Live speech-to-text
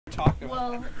talked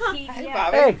about. Well, Hey, yeah.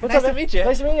 Bobby. Hey, what's nice up? to meet you.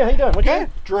 Nice to meet you. How you doing? What's your Good.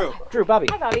 name? Drew. Drew, Bobby.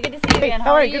 Hi, Bobby. Good to see you Hey, again.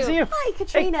 how are you? Good to see you. Hi,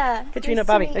 Katrina. Katrina, Nice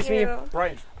Bobby. to Nice to meet you.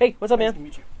 Brian. Hey, what's up, Nice to man?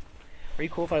 meet you. Are you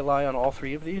cool if I lie on all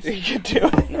three of these? You can do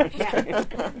it.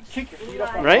 Kick your feet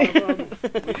up on all of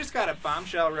them. We just got a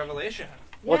bombshell revelation.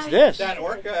 What's this? That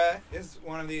Orka is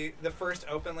one of the first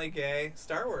openly gay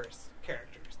Star Wars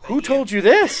characters. Who told you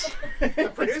this?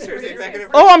 The producers, the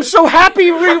executive Oh, I'm so happy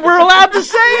we're allowed to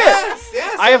say it.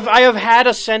 Yes. I have had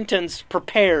a sentence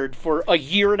prepared for a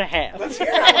year and a half. Let's hear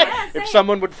it. If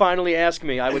someone would finally ask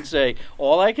me, I would say,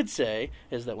 all I could say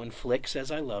is that when Flick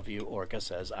says I love you, Orca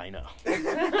says I know. I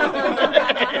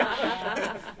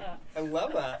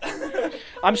love that.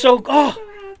 I'm so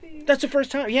that's the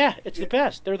first time. Yeah, it's the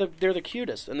best. They're the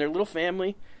cutest, and their little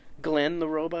family, Glenn the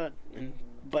robot and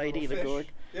Bitey the Fish. gorg.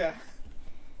 Yeah.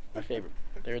 My favorite.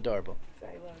 They're adorable.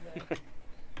 I love that.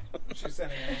 She's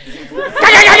sending it.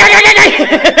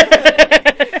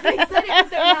 They said it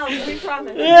with their mouths, we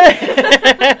promise.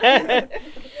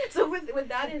 So with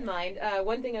that in mind,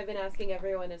 one thing I've been asking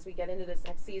everyone as we get into this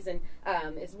next season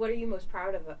is what are you most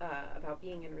proud of about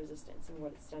being in Resistance and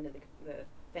what it's done to the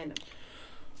fandom?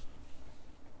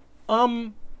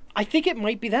 I think it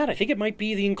might be that. I think it might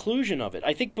be the inclusion of it.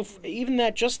 I think even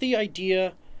that, just the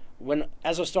idea, when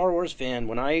as a Star Wars fan,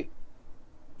 when I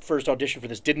first auditioned for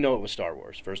this, didn't know it was Star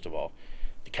Wars, first of all.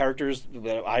 The characters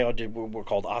that I auditioned were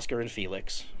called Oscar and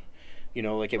Felix. You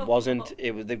know, like it was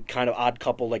the kind of odd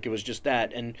couple, like it was just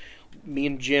that. And me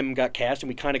and Jim got cast, and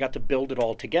we kind of got to build it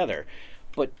all together.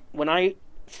 But when I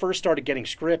first started getting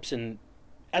scripts, and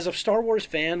as a Star Wars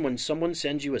fan, when someone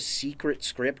sends you a secret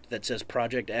script that says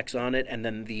Project X on it, and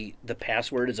then the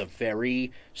password is a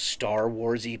very Star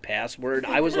Wars-y password,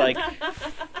 I was like,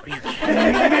 are you kidding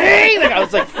me? Like, I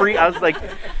was like,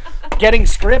 getting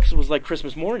scripts was like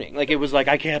Christmas morning. Like, it was like,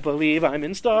 I can't believe I'm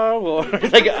in Star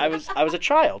Wars. Like, I was a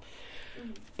child.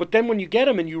 But then when you get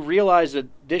them and you realize that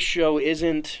this show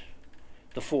isn't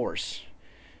the Force,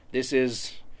 this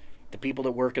is the people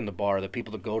that work in the bar, the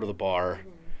people that go to the bar,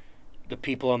 the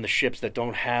people on the ships that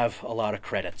don't have a lot of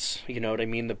credits. You know what I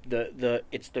mean?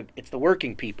 It's the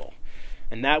working people.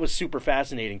 And that was super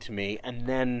fascinating to me. And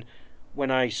then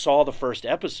when I saw the first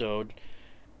episode,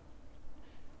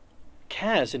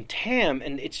 Kaz and Tam,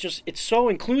 and it's so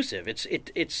inclusive.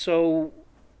 It's so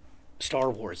Star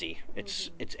Warsy.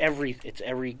 It's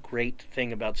every great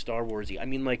thing about Star Warsy. I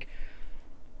mean, like,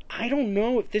 I don't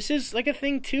know if this is like a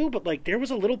thing too, but like there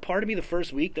was a little part of me the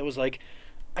first week that was like,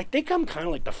 I think I'm kind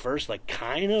of like the first, like,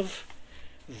 kind of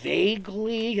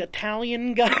vaguely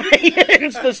Italian guy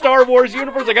in the Star Wars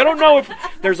universe. Like, I don't know if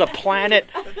there's a planet,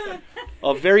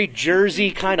 a very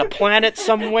Jersey kind of planet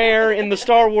somewhere in the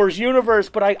Star Wars universe,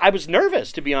 but I was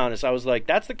nervous, to be honest. I was like,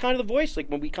 that's the kind of the voice. Like,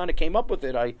 when we kind of came up with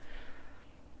it, I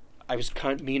was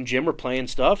me and Jim were playing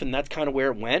stuff, and that's kind of where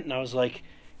it went, and I was like,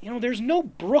 you know, there's no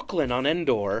Brooklyn on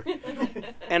Endor,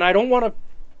 and I don't want to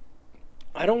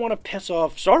piss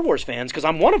off Star Wars fans because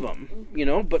I'm one of them, you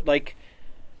know, but like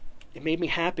it made me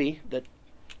happy that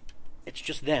it's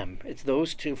just them. It's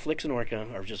those two, Flix and Orca,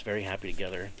 are just very happy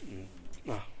together. And,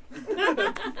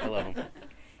 I love them.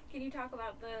 Can you talk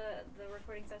about the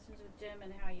recording sessions with Jim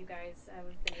and how you guys have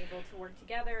been able to work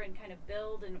together and kind of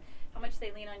build, and how much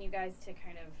they lean on you guys to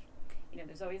kind of, you know,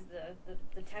 there's always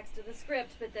the text of the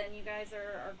script, but then you guys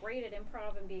are great at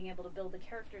improv and being able to build the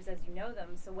characters as you know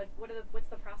them. So what's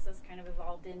the process kind of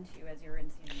evolved into as you're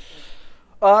in season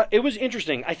 2? It was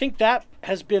interesting. I think that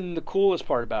has been the coolest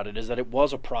part about it, is that it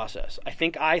was a process. I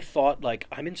think I thought, like,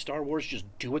 I'm in Star Wars, just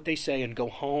do what they say and go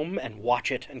home and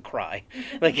watch it and cry.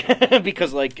 Like,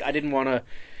 because, like, I didn't want to,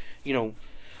 you know,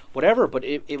 whatever. But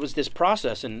it was this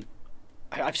process, and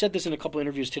I've said this in a couple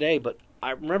interviews today, but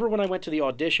I remember when I went to the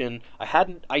audition,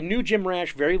 I knew Jim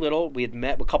Rash very little. We had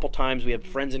met a couple times. We had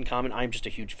friends in common. I'm just a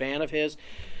huge fan of his.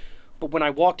 But when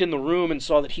I walked in the room and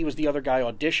saw that he was the other guy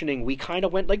auditioning, we kind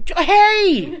of went like,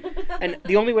 hey! And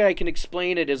the only way I can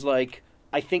explain it is, like,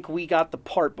 I think we got the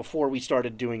part before we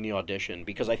started doing the audition,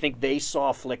 because I think they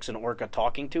saw Flix and Orca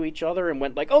talking to each other and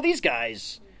went like, oh, these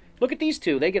guys, look at these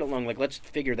two. They get along. Like, let's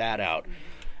figure that out.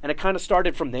 And it kind of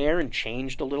started from there and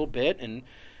changed a little bit. And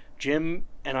Jim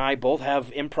and I both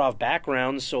have improv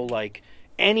backgrounds, so, like,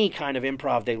 any kind of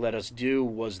improv they let us do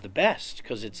was the best,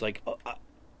 because it's like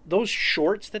those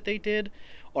shorts that they did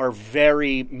are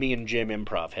very me and Jim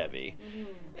improv heavy.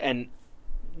 And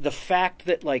the fact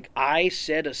that, like, I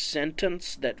said a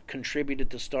sentence that contributed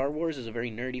to Star Wars is a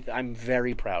very nerdy thing. I'm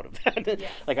very proud of that. Yeah.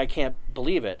 Like, I can't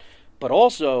believe it. But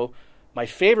also, my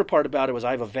favorite part about it was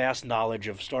I have a vast knowledge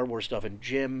of Star Wars stuff, and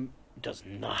Jim does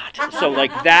not. So,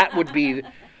 like, that would be...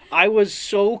 I was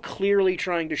so clearly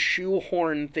trying to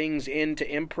shoehorn things into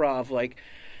improv, like,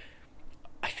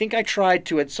 I think I tried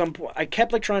to at some point. I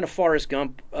kept like trying to Forrest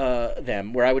Gump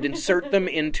them, where I would insert them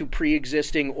into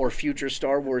pre-existing or future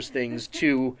Star Wars things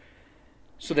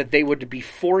so that they would be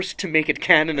forced to make it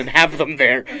canon and have them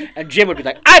there. And Jim would be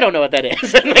like, I don't know what that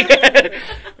is.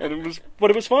 And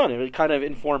it was fun. It kind of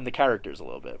informed the characters a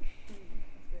little bit.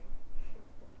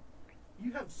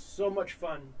 You have so much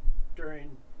fun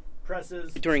during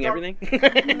presses. During everything?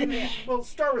 Well,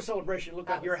 Star Wars Celebration looked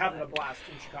like you were having a blast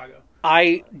in Chicago.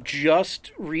 I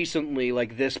just recently,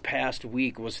 like this past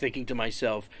week, was thinking to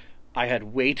myself, I had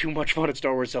way too much fun at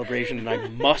Star Wars Celebration, and I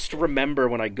must remember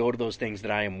when I go to those things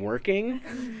that I am working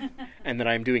and that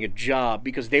I am doing a job,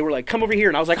 because they were like, come over here,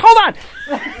 and I was like, hold on!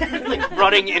 Like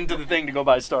running into the thing to go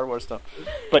buy Star Wars stuff.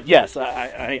 But yes,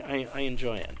 I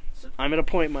enjoy it. I'm at a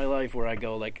point in my life where I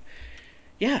go like,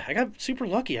 yeah, I got super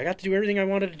lucky. I got to do everything I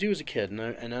wanted to do as a kid,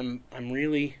 and I'm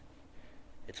really,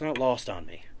 it's not lost on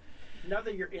me. Now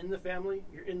that you're in the family,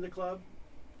 you're in the club.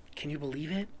 Can you believe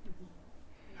it?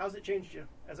 How's it changed you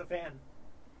as a fan?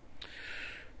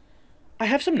 I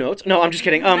have some notes. No, I'm just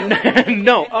kidding.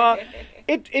 No,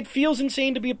 it feels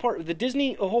insane to be a part of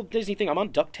the whole Disney thing. I'm on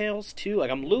DuckTales too.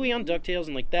 Like I'm Louie on DuckTales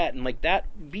and like that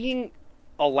being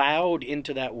allowed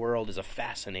into that world is a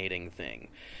fascinating thing.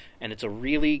 And it's a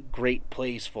really great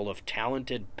place full of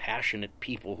talented, passionate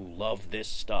people who love this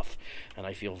stuff. And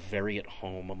I feel very at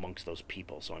home amongst those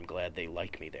people, so I'm glad they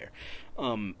like me there.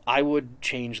 I would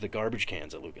change the garbage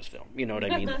cans at Lucasfilm. You know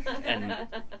what I mean? And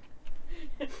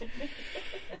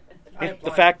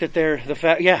the fact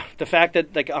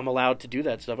that like I'm allowed to do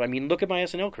that stuff. I mean, look at my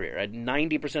SNL career.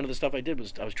 90% of the stuff I did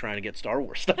was I was trying to get Star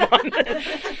Wars stuff on.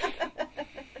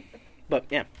 But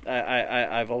yeah,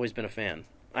 I've always been a fan.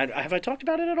 Have I talked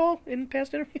about it at all in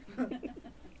past interviews? A little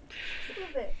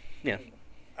bit. Yeah.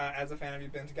 As a fan, have you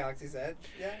been to Galaxy's Edge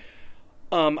yet?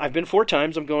 I've been 4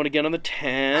 times. I'm going again on the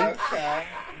 10th. Okay.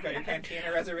 You got your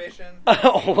Cantina reservation?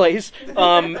 Always.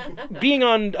 Being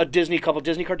on a couple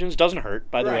Disney cartoons doesn't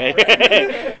hurt, by the way.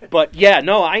 Right. But yeah,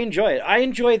 no, I enjoy it. I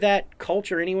enjoy that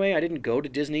culture anyway. I didn't go to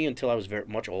Disney until I was very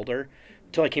much older.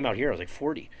 Until I came out here, I was like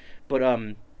 40. But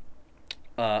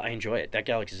I enjoy it. That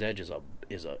Galaxy's Edge is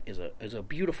a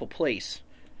beautiful place.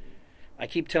 I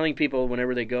keep telling people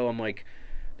whenever they go, I'm like,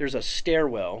 there's a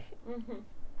stairwell. Mm-hmm.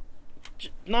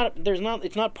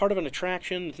 It's not part of an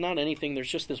attraction. It's not anything. There's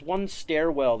just this one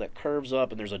stairwell that curves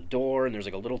up, and there's a door, and there's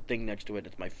like a little thing next to it.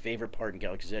 It's my favorite part in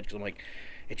Galaxy's Edge because I'm like,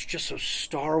 it's just so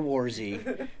Star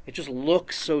Warsy. It just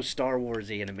looks so Star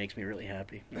Warsy, and it makes me really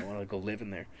happy. I want to go live in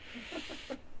there.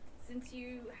 Since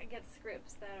you get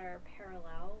scripts that are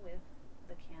parallel with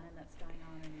the canon that's going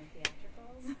on in the theatricals,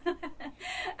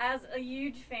 as a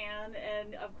huge fan,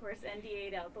 and of course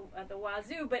NDA'd at the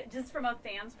wazoo, but just from a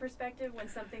fan's perspective, when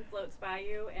something floats by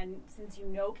you, and since you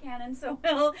know canon so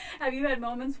well, have you had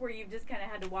moments where you've just kind of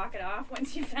had to walk it off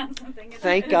once you found something?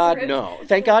 Thank God, no.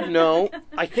 Thank God, no.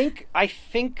 I think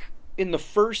in the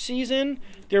first season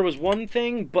there was one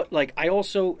thing, but like I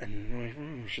also,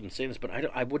 and I shouldn't say this, but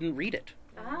I wouldn't read it.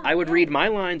 I would read my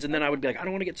lines, and then I would be like, I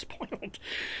don't want to get spoiled.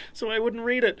 So I wouldn't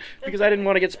read it, because I didn't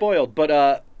want to get spoiled. But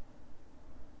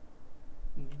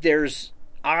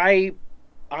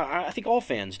I think all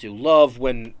fans do love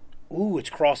when, it's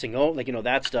crossing over, like,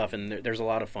 that stuff, and there's a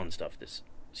lot of fun stuff this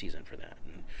season for that.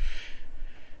 And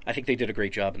I think they did a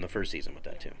great job in the first season with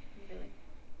that, too.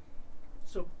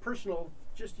 So, personal,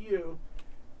 just you,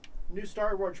 new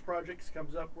Star Wars projects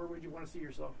comes up, where would you want to see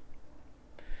yourself?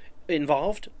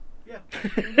 Involved? Yeah.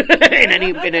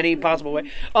 in any possible way.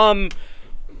 I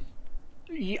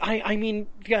mean,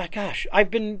 yeah, gosh, I've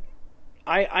been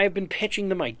pitching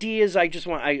them ideas. I just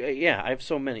want, I have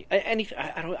so many.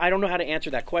 I don't know how to answer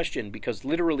that question, because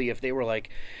literally, if they were like,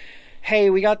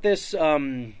 "Hey, we got this Star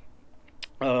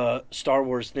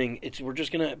Wars thing. We're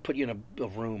just gonna put you in a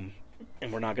room,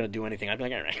 and we're not gonna do anything," I'd be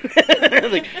like, "All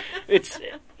right." Like,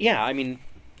 I mean.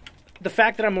 The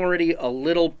fact that I'm already a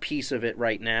little piece of it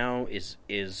right now is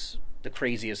the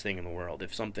craziest thing in the world.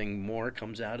 If something more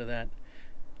comes out of that,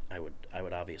 I would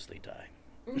obviously die.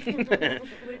 Would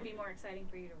it be more exciting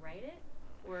for you to write it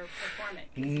or perform it?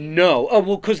 No. Oh,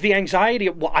 well, because the anxiety.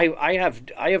 Well, I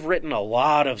have written a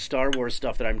lot of Star Wars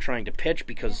stuff that I'm trying to pitch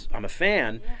because I'm a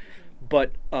fan,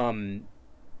 but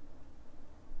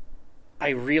I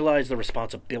realize the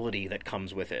responsibility that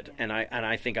comes with it, and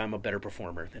I think I'm a better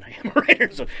performer than I am a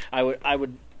writer. So I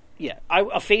would,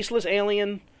 a faceless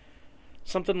alien,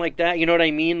 something like that. You know what I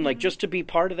mean? Like, just to be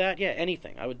part of that. Yeah,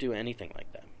 anything. I would do anything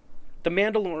like that. The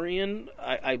Mandalorian,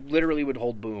 I literally would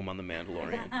hold boom on the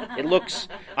Mandalorian. It looks.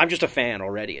 I'm just a fan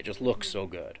already. It just looks so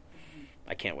good.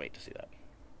 I can't wait to see that.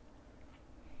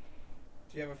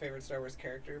 Do you have a favorite Star Wars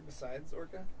character besides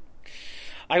Orka?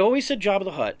 I always said Jabba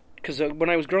the Hutt, because when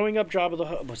I was growing up, Jabba the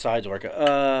Hutt, besides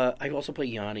Orka, I also play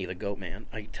Yanni, the goat man.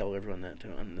 I tell everyone that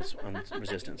too on this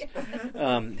Resistance.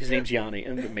 His name's Yanni,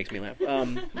 and it makes me laugh.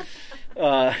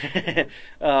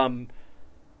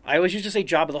 I always used to say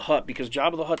Jabba the Hutt because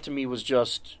Jabba the Hutt to me was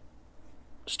just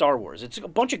Star Wars. It's a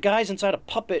bunch of guys inside a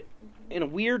puppet in a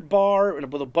weird bar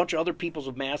and with a bunch of other people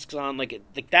with masks on. Like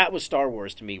that was Star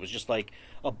Wars to me. It was just like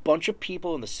a bunch of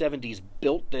people in the 70s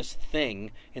built this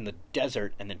thing in the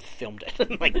desert and then filmed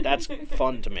it. Like, that's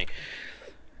fun to me.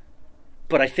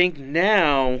 But I think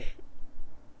now,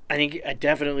 I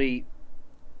definitely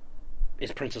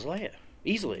is Princess Leia.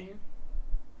 Easily. Mm-hmm.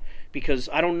 Because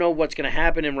I don't know what's going to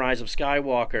happen in Rise of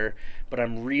Skywalker, but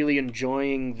I'm really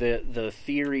enjoying the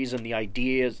theories and the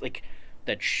ideas, like,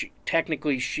 that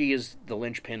technically she is the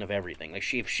linchpin of everything.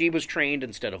 Like, if she was trained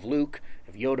instead of Luke,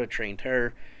 if Yoda trained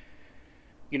her,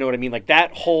 you know what I mean? Like,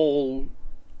 that whole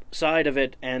side of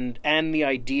it, and the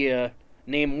idea,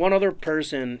 name one other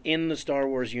person in the Star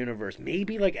Wars universe,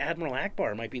 maybe like Admiral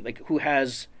Akbar might be, like, who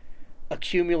has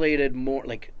accumulated more,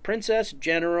 like, princess,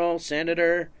 general,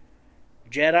 senator,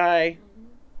 Jedi.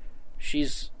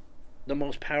 She's the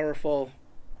most powerful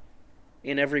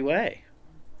in every way.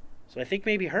 So I think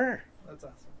maybe her. That's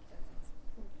awesome.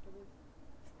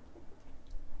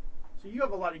 So you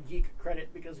have a lot of geek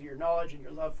credit because of your knowledge and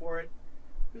your love for it.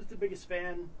 Who's the biggest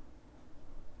fan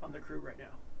on the crew right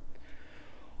now?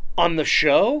 On the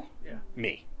show? Yeah.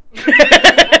 Me.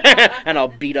 And I'll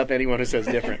beat up anyone who says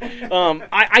different.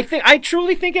 I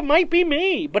truly think it might be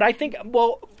me, but I think,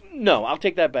 well, no, I'll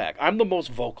take that back. I'm the most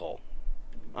vocal.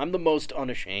 I'm the most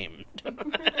unashamed.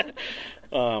 But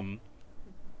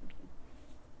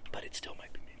it still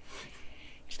might be me.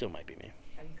 Still might be me.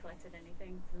 Have you collected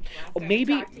anything since the last Oh, time we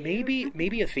talked to you?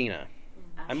 maybe Athena.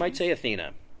 I might say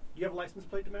Athena. Do you have a license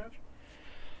plate to match?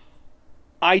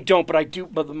 I don't, but I do.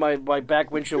 But my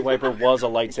back windshield wiper was a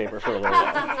lightsaber for a little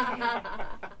while.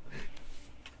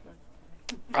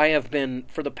 I have been,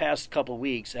 for the past couple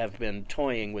weeks, have been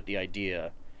toying with the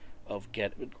idea of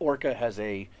Orka has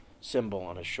a symbol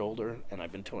on his shoulder, and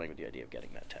I've been toying with the idea of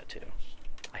getting that tattoo.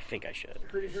 I think I should.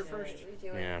 Heard it here first.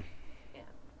 Yeah. Yeah.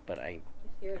 But I'm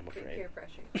afraid. Peer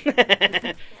pressure.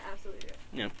 Yeah, absolutely.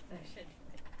 Yeah.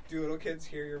 Do little kids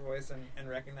hear your voice and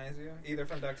recognize you, either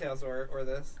from DuckTales or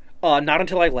this? Not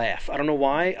until I laugh. I don't know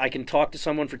why. I can talk to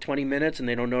someone for 20 minutes and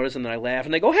they don't notice, and then I laugh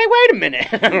and they go, "Hey, wait a minute!"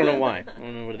 I don't know why. I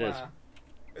don't know what it is.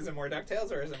 Is it more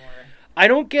DuckTales or is it more? I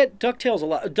don't get DuckTales a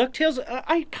lot. DuckTales,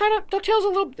 DuckTales a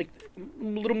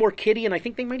little more kiddie, and I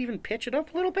think they might even pitch it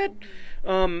up a little bit.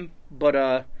 But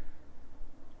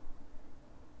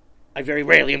I very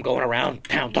rarely am going around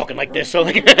town talking like this. So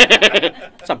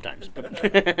sometimes,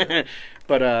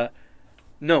 but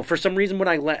no. For some reason, when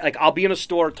I I'll be in a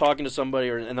store talking to somebody,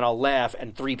 and then I'll laugh,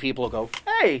 and 3 people will go,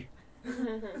 "Hey!"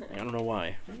 I don't know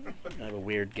why. I have a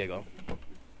weird giggle.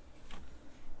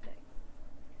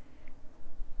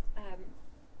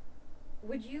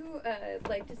 Would you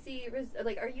like to see,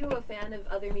 are you a fan of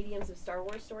other mediums of Star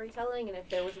Wars storytelling? And if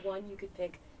there was one you could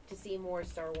pick to see more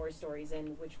Star Wars stories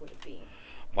in, which would it be?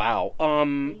 Wow.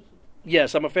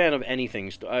 Yes, I'm a fan of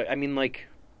anything. I mean, like,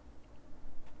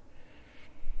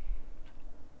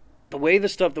 the way the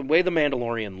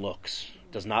Mandalorian looks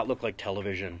does not look like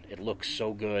television. It looks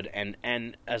so good.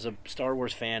 And as a Star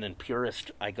Wars fan and purist,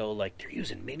 I go, like, they're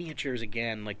using miniatures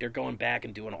again. Like, they're going back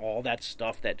and doing all that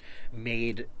stuff that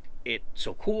made it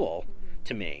so cool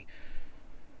to me.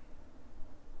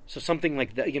 So something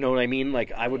like that, you know what I mean?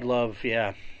 Like, I would love,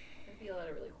 yeah. There'd be a lot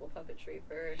of really cool puppetry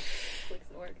for Flix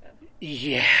and Orca.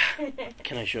 Yeah.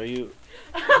 Can I show you?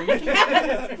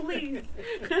 Yes, please.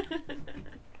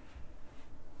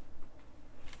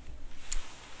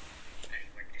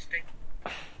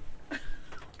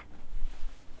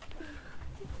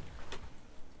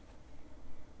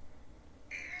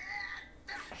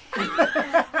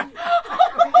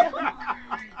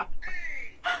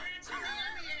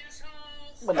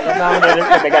 When they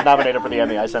got nominated for the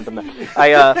Emmy, I sent them that.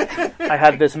 I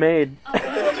had this made.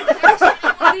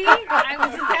 See, I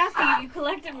was just asking if you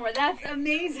collected more. That's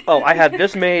amazing. Oh, I had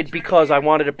this made because I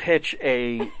wanted to pitch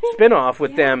a spin-off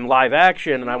with them live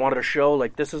action, and I wanted to show,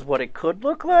 like, this is what it could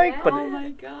look like. Yeah. But Oh my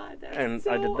god, that's and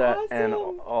so I did that, awesome. and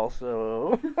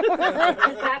also Is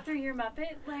that through your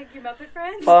Muppet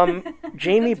friends?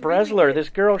 Jamie That's really Bresler, good. this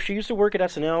girl, she used to work at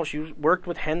SNL. She worked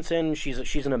with Henson.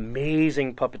 She's an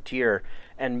amazing puppeteer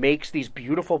and makes these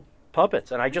beautiful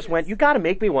puppets. And I just went, you got to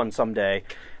make me one someday.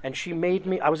 And she made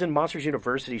me. I was in Monsters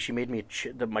University. She made me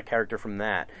my character from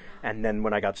that. And then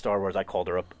when I got Star Wars, I called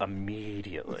her up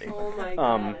immediately. Oh my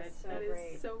god, so that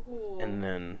great. is so cool. And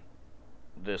then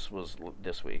this was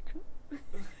this week.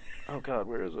 Oh God,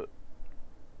 where is it?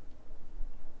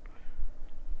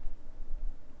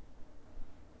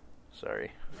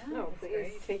 Sorry. No,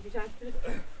 please take your time.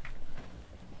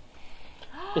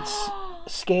 It's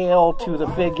scale to the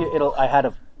figure.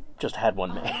 Just had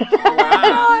one made.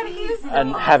 God, he's so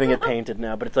And having it painted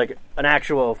now, but it's like an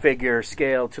actual figure,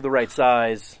 scale to the right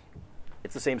size.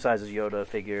 It's the same size as Yoda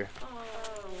figure,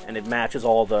 and it matches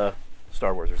all the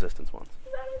Star Wars Resistance ones.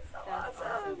 That is so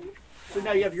awesome. So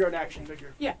now you have your own action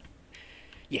figure. Yeah,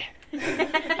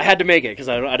 I had to make it because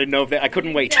I didn't know if I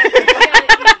couldn't wait.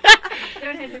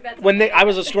 Don't hedge your bets on When it. I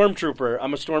was a stormtrooper,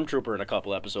 I'm a stormtrooper in a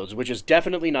couple episodes, which is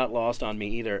definitely not lost on me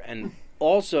either. And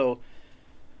also,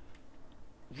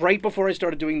 right before I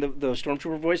started doing the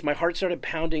stormtrooper voice, my heart started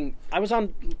pounding. I was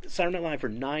on Saturday Night Live for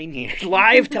 9 years,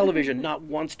 live television. Not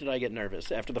once did I get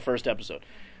nervous after the first episode.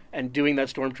 And doing that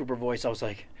stormtrooper voice, I was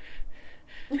like,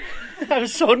 I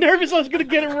was so nervous I was going to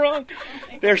get it wrong.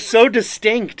 They're so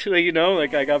distinct, you know.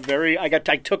 Like I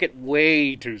took it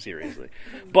way too seriously.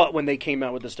 But when they came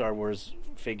out with the Star Wars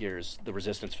figures, the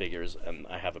Resistance figures, and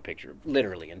I have a picture,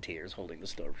 literally in tears, holding the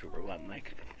stormtrooper. I'm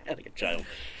like a child.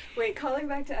 Wait, calling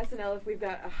back to SNL if we've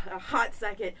got a hot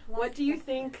second. What do you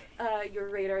think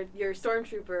your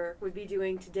stormtrooper would be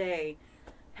doing today,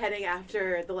 heading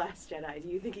after The Last Jedi? Do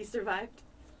you think he survived?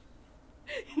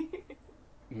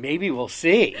 Maybe we'll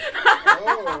see.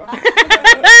 Oh.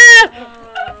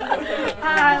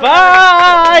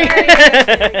 Bye!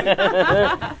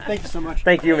 Thank you so much.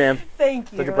 Thank you, ma'am. Thank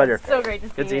you. Such a pleasure. It's so great to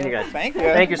see Good seeing you guys. Thank you.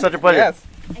 Thank you, such a pleasure. Yes.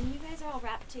 And you guys are all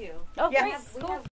wrapped too. Oh, We yes. have